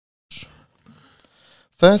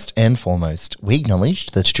First and foremost, we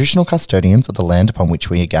acknowledge the traditional custodians of the land upon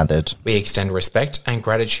which we are gathered. We extend respect and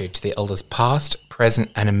gratitude to the elders past,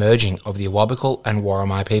 present and emerging of the Awabakal and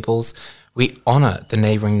Worimi peoples. We honour the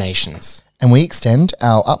neighbouring nations. And we extend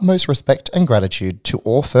our utmost respect and gratitude to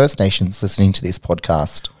all First Nations listening to this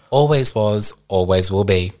podcast. Always was, always will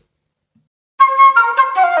be.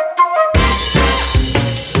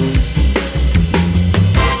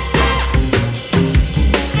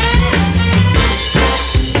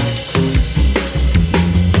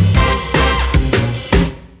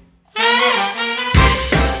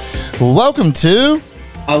 Welcome to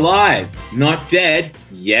Alive, not dead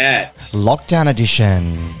yet. Lockdown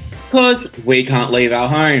Edition. Because we can't leave our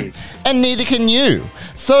homes. And neither can you.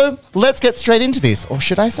 So let's get straight into this. Or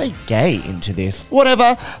should I say gay into this?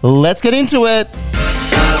 Whatever. Let's get into it.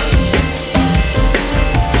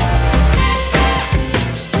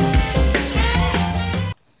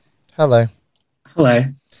 Hello. Hello.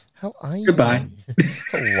 How are you? Goodbye.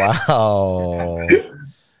 Wow.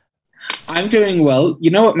 I'm doing well. You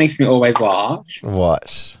know what makes me always laugh?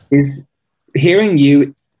 What? Is hearing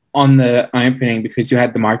you on the opening because you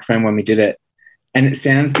had the microphone when we did it. And it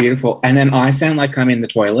sounds beautiful. And then I sound like I'm in the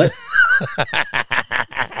toilet.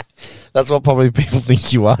 That's what probably people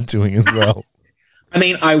think you are doing as well. I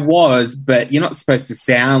mean, I was, but you're not supposed to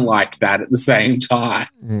sound like that at the same time.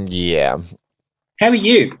 Yeah. How are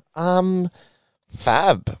you?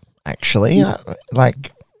 Fab, actually.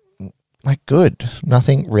 Like good.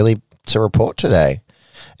 Nothing really to report today.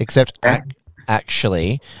 Except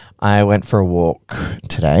actually, I went for a walk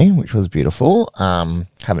today, which was beautiful. Haven't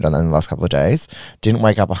done that in the last couple of days. Didn't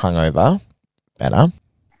wake up a hungover. Better.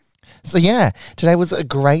 So yeah, today was a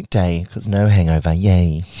great day because no hangover.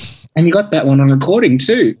 Yay. And you got that one on recording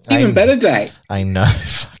too. Even better day. I know.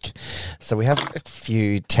 Fuck. So we have a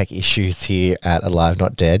few tech issues here at Alive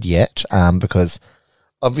Not Dead yet, because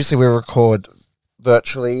obviously we record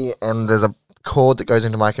virtually and there's a cord that goes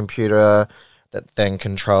into my computer that then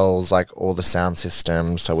controls like all the sound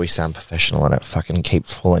systems so we sound professional and it fucking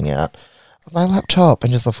keeps falling out of my laptop.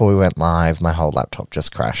 And just before we went live, my whole laptop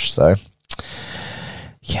just crashed. So,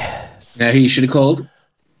 yes. Know who you should have called?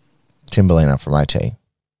 Timberlina from IT.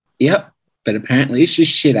 Yep. But apparently she's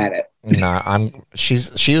shit at it. No, she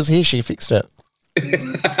was here, she fixed it.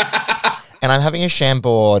 And I'm having a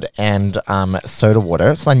Chambord and soda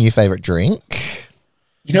water. It's my new favourite drink.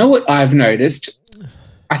 You know what I've noticed?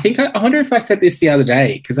 I wonder if I said this the other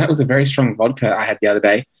day, because that was a very strong vodka I had the other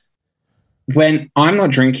day. When I'm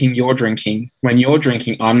not drinking, you're drinking. When you're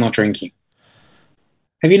drinking, I'm not drinking.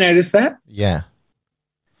 Have you noticed that? Yeah.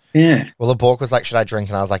 Yeah. Well, the Bork was like, should I drink?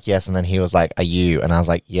 And I was like, yes. And then he was like, are you? And I was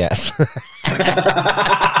like, yes.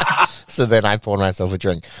 So then I poured myself a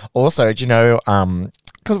drink. Also, do you know,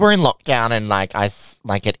 because we're in lockdown and like I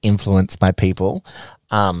get influenced by people,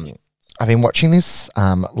 I've been watching this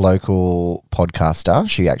local podcaster.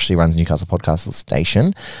 She actually runs Newcastle Podcast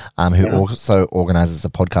Station, who also organises the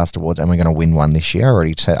Podcast Awards, and we're going to win one this year.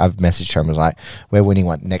 I've messaged her and was like, we're winning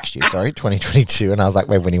one next year, 2022. And I was like,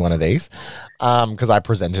 we're winning one of these because I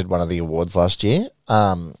presented one of the awards last year.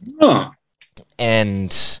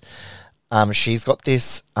 And she's got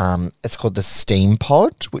this, it's called the Steam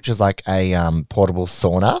Pod, which is like a portable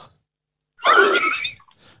sauna.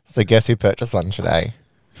 So guess who purchased one today?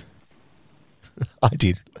 I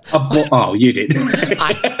did. Oh, you did.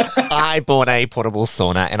 I bought a portable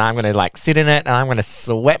sauna and I'm going to like sit in it and I'm going to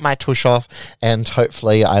sweat my tush off and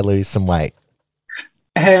hopefully I lose some weight.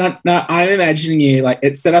 Hang on. No, I'm imagining you like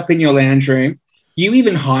it's set up in your lounge room. You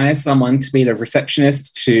even hire someone to be the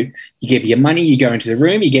receptionist you give your money, you go into the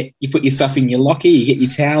room, you put your stuff in your locker, you get your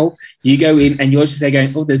towel, you go in and you're just there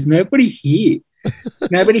going, oh, there's nobody here.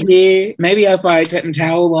 Nobody here. Maybe if I take my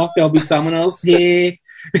towel off, there'll be someone else here.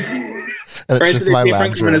 And it's just my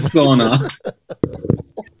lounge room. A sauna.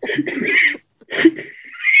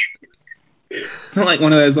 It's not like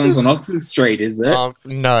one of those ones on Oxford Street, is it?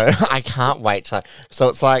 No, I can't wait. So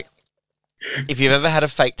it's like, if you've ever had a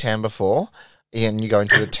fake tan before and you go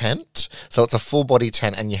into the tent, so it's a full body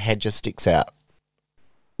tent and your head just sticks out.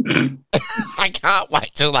 I can't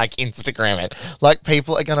wait to like Instagram it. Like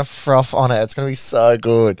people are going to froth on it. It's going to be so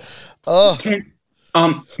good. Oh.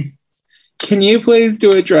 Can you please do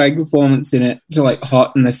a drag performance in it to like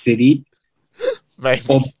Hot in the City? Maybe.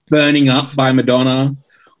 Or Burning Up by Madonna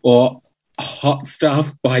or Hot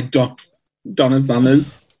Stuff by Donna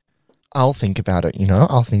Summers? I'll think about it,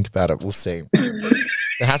 I'll think about it. We'll see. There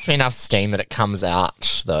has to be enough steam that it comes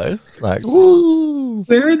out, though. Like, woo!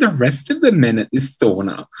 Where are the rest of the men at this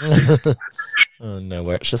sauna? Oh, no,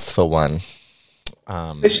 it's just for one.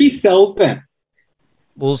 So she sells them.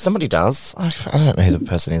 Well, somebody does. I don't know who the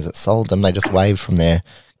person is that sold them. They just waved from their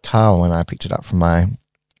car when I picked it up from my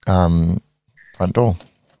front door.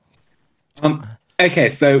 Okay,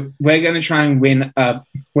 so we're going to try and win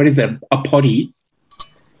what is it? A poddy?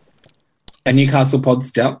 A Newcastle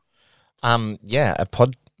Podster? Yeah, a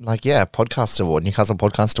podcast award, Newcastle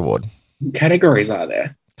Podcast Award. What categories are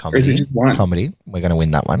there? Comedy. Or is it just one? Comedy. We're going to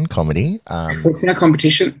win that one. Comedy. What's our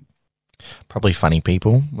competition? Probably funny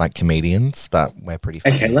people, like comedians, but we're pretty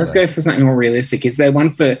funny. Okay, let's go for something more realistic. Is there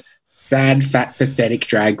one for sad, fat, pathetic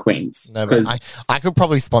drag queens? No, but I could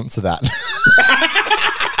probably sponsor that.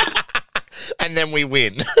 And then we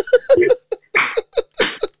win.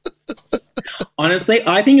 Honestly,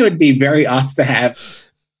 I think it would be very us to have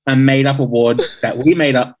a made-up award that we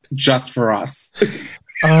made up just for us.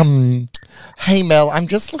 Hey Mel, I'm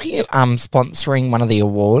just looking at sponsoring one of the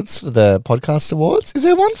awards for the podcast awards. Is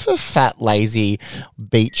there one for fat, lazy,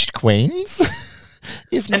 beached queens?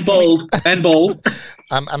 If not, And bold.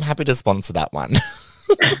 I'm happy to sponsor that one.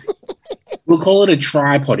 We'll call it a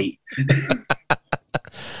tripoddy.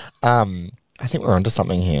 I think we're onto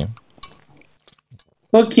something here.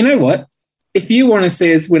 Look, you know what? If you want to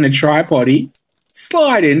see us win a tripoddy,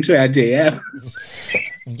 slide into our DMs.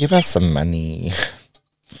 Give us some money.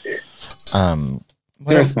 Is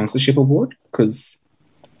there a sponsorship award? Because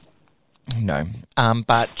no.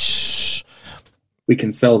 But we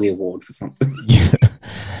can sell the award for something. Yeah.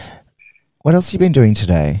 What else have you been doing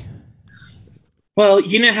today? Well,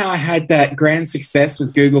 you know how I had that grand success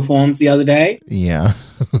with Google Forms the other day? Yeah.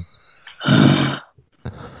 I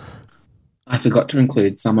forgot to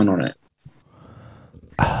include someone on it.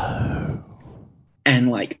 Oh. And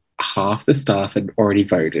like half the staff had already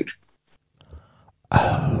voted.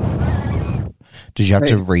 Oh. Did you have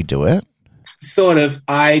to redo it? Sort of.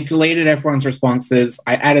 I deleted everyone's responses.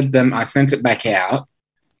 I added them. I sent it back out.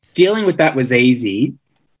 Dealing with that was easy.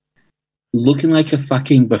 Looking like a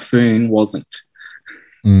fucking buffoon wasn't.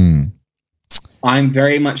 Mm. I'm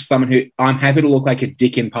very much someone who I'm happy to look like a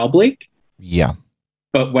dick in public. Yeah.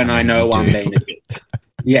 But when I know I'm being a dick.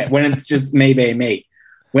 Yeah, when it's just me being me.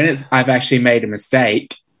 When it's I've actually made a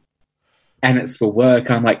mistake and it's for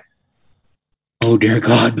work, I'm like, oh dear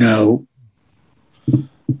God, no.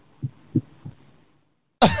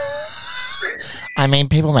 I mean,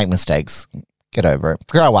 people make mistakes. Get over it.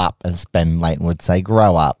 Grow up, as Ben Layton would say.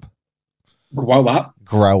 Grow up. Grow up?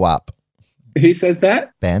 Grow up. Who says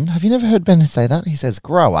that? Ben? Have you never heard Ben say that? He says,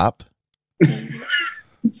 grow up.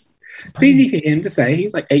 It's easy for him to say.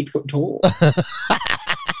 He's like 8 foot tall.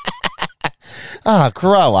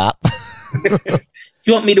 Grow up.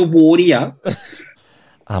 You want me to water you?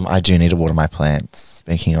 I do need to water my plants.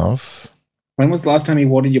 Speaking of. When was the last time you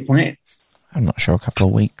watered your plants? I'm not sure, a couple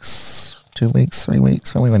of weeks, 2 weeks, 3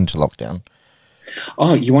 weeks, when we went into lockdown.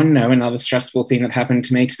 Oh, you want to know another stressful thing that happened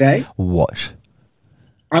to me today? What?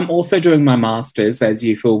 I'm also doing my master's, as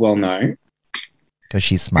you full well know. Because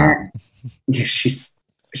she's smart. Yeah, she's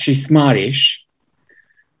smartish.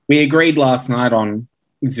 We agreed last night on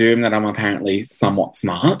Zoom that I'm apparently somewhat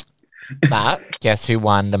smart. But guess who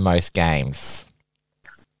won the most games?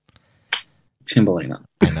 Timberlina.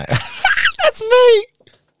 I know. That's me.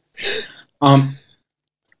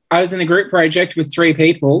 I was in a group project with 3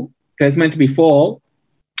 people. There's meant to be 4.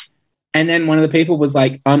 And then one of the people was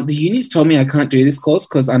like, the uni's told me I can't do this course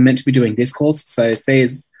because I'm meant to be doing this course. So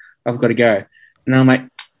says I've got to go. And I'm like,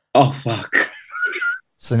 oh, fuck.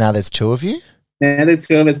 So now there's 2 of you? Now there's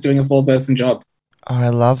 2 of us doing a 4-person job. Oh, I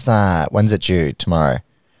love that. When's it due? Tomorrow?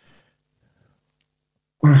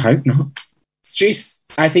 I hope not. It's due,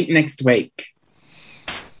 I think, next week.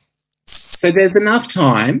 So there's enough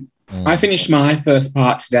time. I finished my first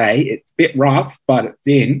part today. It's a bit rough, but it's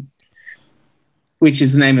in, which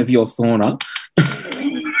is the name of your sauna.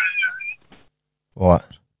 What?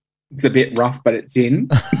 It's a bit rough, but it's in.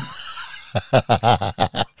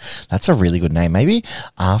 That's a really good name. Maybe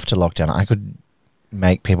after lockdown, I could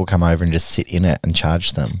make people come over and just sit in it and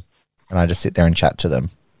charge them. And I just sit there and chat to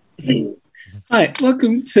them. Hi,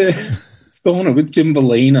 welcome to Sauna with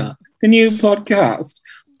Timberlina, the new podcast.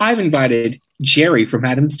 I've invited Jerry from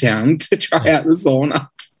Adamstown to try out the sauna.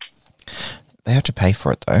 They have to pay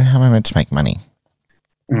for it, though. How am I meant to make money?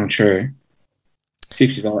 Oh, true.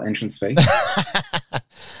 $50 entrance fee.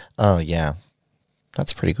 Oh, yeah.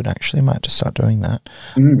 That's pretty good, actually. Might just start doing that.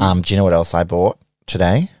 Do you know what else I bought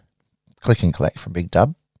today? Click and collect from Big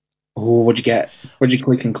Dub. Oh, what'd you get? What'd you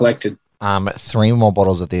click and collected? 3 more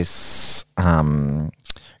bottles of this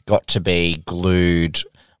got to be glued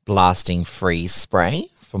blasting freeze spray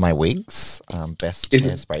for my wigs. Best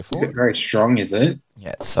hairspray for it. Is it very strong, is it?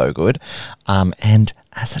 Yeah, it's so good. And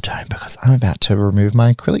acetone, because I'm about to remove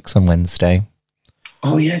my acrylics on Wednesday.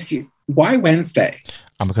 Oh, yes. Why Wednesday?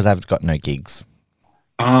 Because I've got no gigs.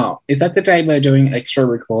 Oh, is that the day we're doing extra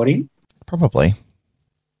recording? Probably.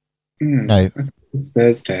 No. It's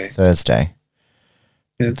Thursday. Thursday.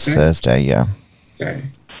 It's Thursday, yeah.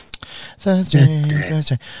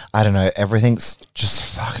 Thursday. I don't know. Everything's just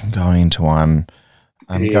fucking going into one.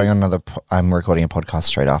 I'm going on I'm recording a podcast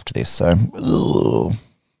straight after this, so. Ooh.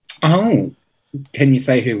 Oh. Can you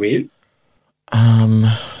say who with?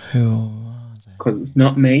 Who? Because it's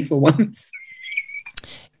not me for once.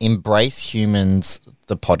 Embrace Humans,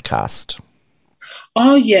 the podcast.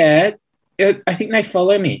 Oh, yeah. I think they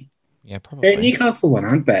follow me. Yeah, probably. They're a Newcastle one,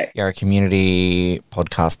 aren't they? Yeah, a community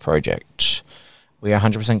podcast project. We are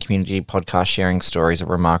 100% community podcast sharing stories of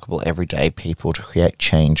remarkable everyday people to create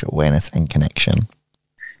change, awareness, and connection.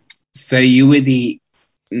 So you were the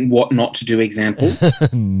what not to do example?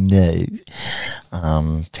 No.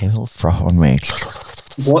 People froth on me.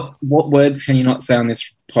 What words can you not say on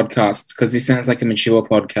this podcast? Because this sounds like a mature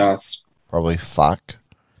podcast. Probably fuck.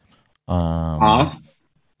 Ass.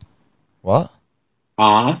 What?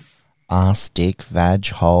 Ass. Ass, dick, vag,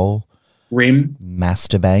 hole. Rim.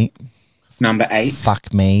 Masturbate. Number 8.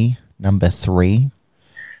 Fuck me. Number 3.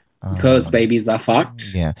 Because babies are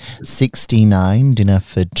fucked. Yeah. 69, dinner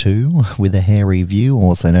for 2 with a hairy view,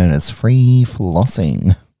 also known as free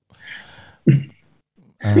flossing.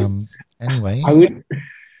 Anyway. I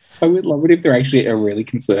would love it if they're actually a really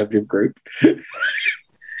conservative group.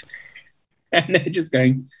 And they're just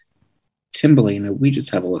going, Timberlina, we just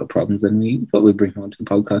have a lot of problems and we thought we'd bring you onto the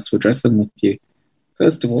podcast to address them with you.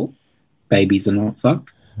 First of all, babies are not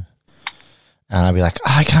fucked. And I'll be like,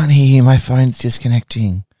 I can't hear you, my phone's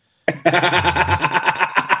disconnecting.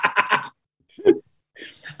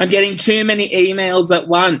 I'm getting too many emails at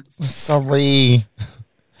once. Sorry.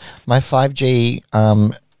 My 5G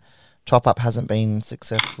top up hasn't been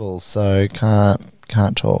successful, so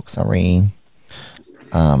can't talk, sorry.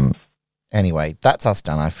 Anyway, that's us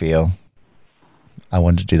done, I feel. I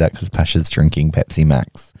wanted to do that because Pasha's drinking Pepsi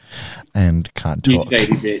Max and can't talk. You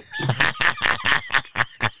shady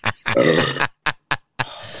bitch.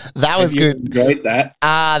 That was good. Enjoyed that.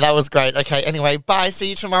 That was great. Okay, anyway, bye. See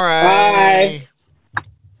you tomorrow. Bye.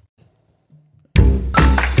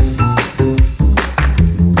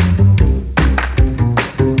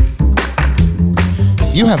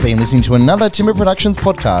 You have been listening to another Timber Productions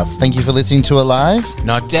podcast. Thank you for listening to Alive.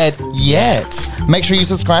 Not dead yet. Make sure you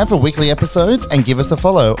subscribe for weekly episodes and give us a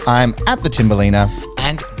follow. I'm at the Timberlina.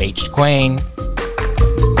 and Beached Queen.